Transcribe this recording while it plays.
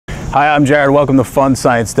Hi, I'm Jared. Welcome to Fun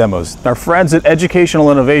Science Demos. Our friends at Educational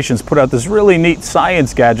Innovations put out this really neat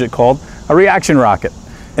science gadget called a reaction rocket.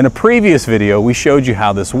 In a previous video, we showed you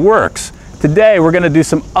how this works. Today, we're going to do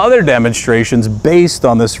some other demonstrations based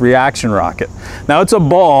on this reaction rocket. Now, it's a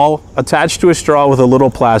ball attached to a straw with a little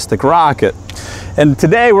plastic rocket. And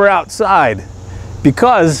today, we're outside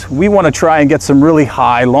because we want to try and get some really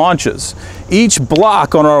high launches. Each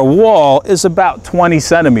block on our wall is about 20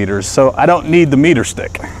 centimeters, so I don't need the meter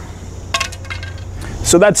stick.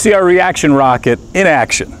 So that's our reaction rocket in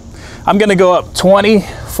action. I'm going to go up 20,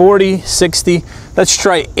 40, 60. Let's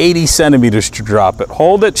try 80 centimeters to drop it.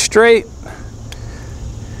 Hold it straight,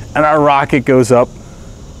 and our rocket goes up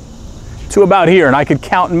to about here, and I could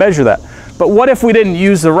count and measure that. But what if we didn't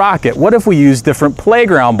use the rocket? What if we used different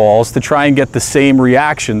playground balls to try and get the same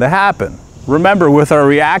reaction to happen? Remember, with our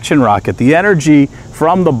reaction rocket, the energy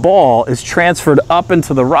from the ball is transferred up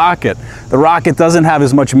into the rocket. The rocket doesn't have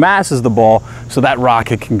as much mass as the ball, so that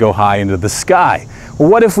rocket can go high into the sky. Well,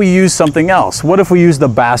 what if we use something else? What if we used a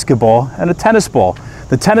basketball and a tennis ball?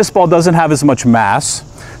 The tennis ball doesn't have as much mass,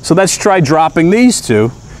 so let's try dropping these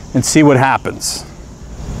two and see what happens.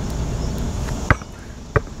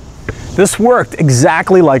 This worked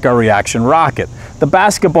exactly like our reaction rocket. The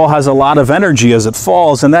basketball has a lot of energy as it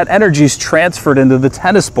falls, and that energy is transferred into the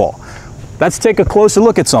tennis ball. Let's take a closer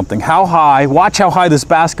look at something. How high, watch how high this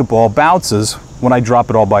basketball bounces when I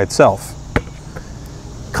drop it all by itself.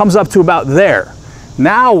 Comes up to about there.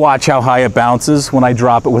 Now watch how high it bounces when I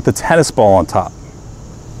drop it with the tennis ball on top.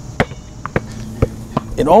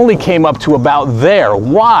 It only came up to about there.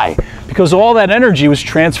 Why? Because all that energy was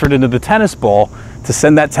transferred into the tennis ball to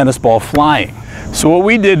send that tennis ball flying. So what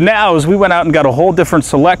we did now is we went out and got a whole different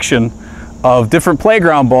selection of different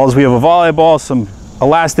playground balls. We have a volleyball, some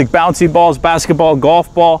elastic bouncy balls, basketball,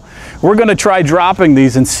 golf ball. We're going to try dropping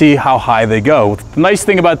these and see how high they go. The nice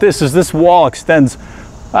thing about this is this wall extends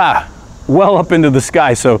well up into the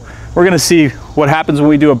sky. So we're going to see what happens when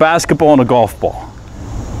we do a basketball and a golf ball.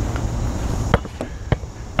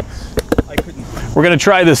 We're going to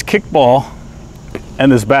try this kickball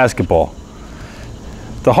and this basketball.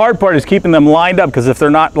 The hard part is keeping them lined up, because if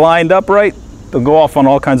they're not lined up right, they'll go off on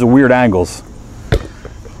all kinds of weird angles.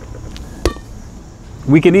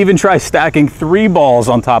 We can even try stacking 3 balls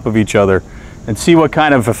on top of each other and see what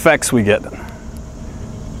kind of effects we get.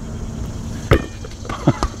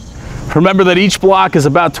 Remember that each block is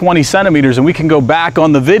about 20 centimeters, and we can go back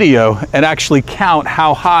on the video and actually count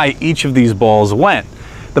how high each of these balls went.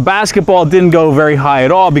 The basketball didn't go very high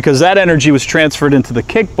at all because that energy was transferred into the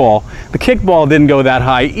kickball. The kickball didn't go that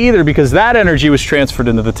high either because that energy was transferred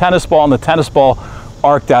into the tennis ball, and the tennis ball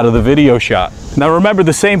arced out of the video shot. Now remember,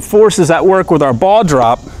 the same forces at work with our ball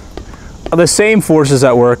drop are the same forces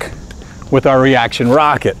at work with our reaction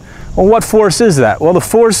rocket. Well, what force is that? Well, the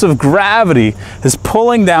force of gravity is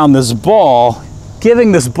pulling down this ball,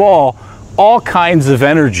 giving this ball all kinds of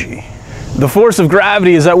energy. The force of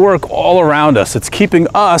gravity is at work all around us. It's keeping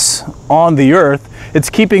us on the Earth. It's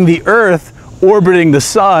keeping the Earth orbiting the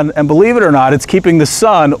sun, and believe it or not, it's keeping the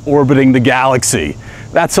sun orbiting the galaxy.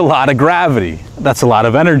 That's a lot of gravity. That's a lot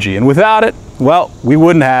of energy. And without it, well, we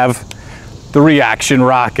wouldn't have the reaction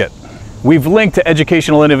rocket. We've linked to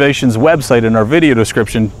Educational Innovations' website in our video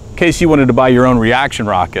description in case you wanted to buy your own reaction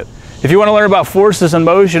rocket. If you want to learn about forces in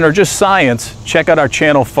motion or just science, check out our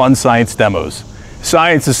channel, Fun Science Demos.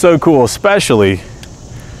 Science is so cool, especially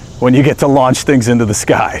when you get to launch things into the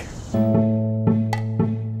sky.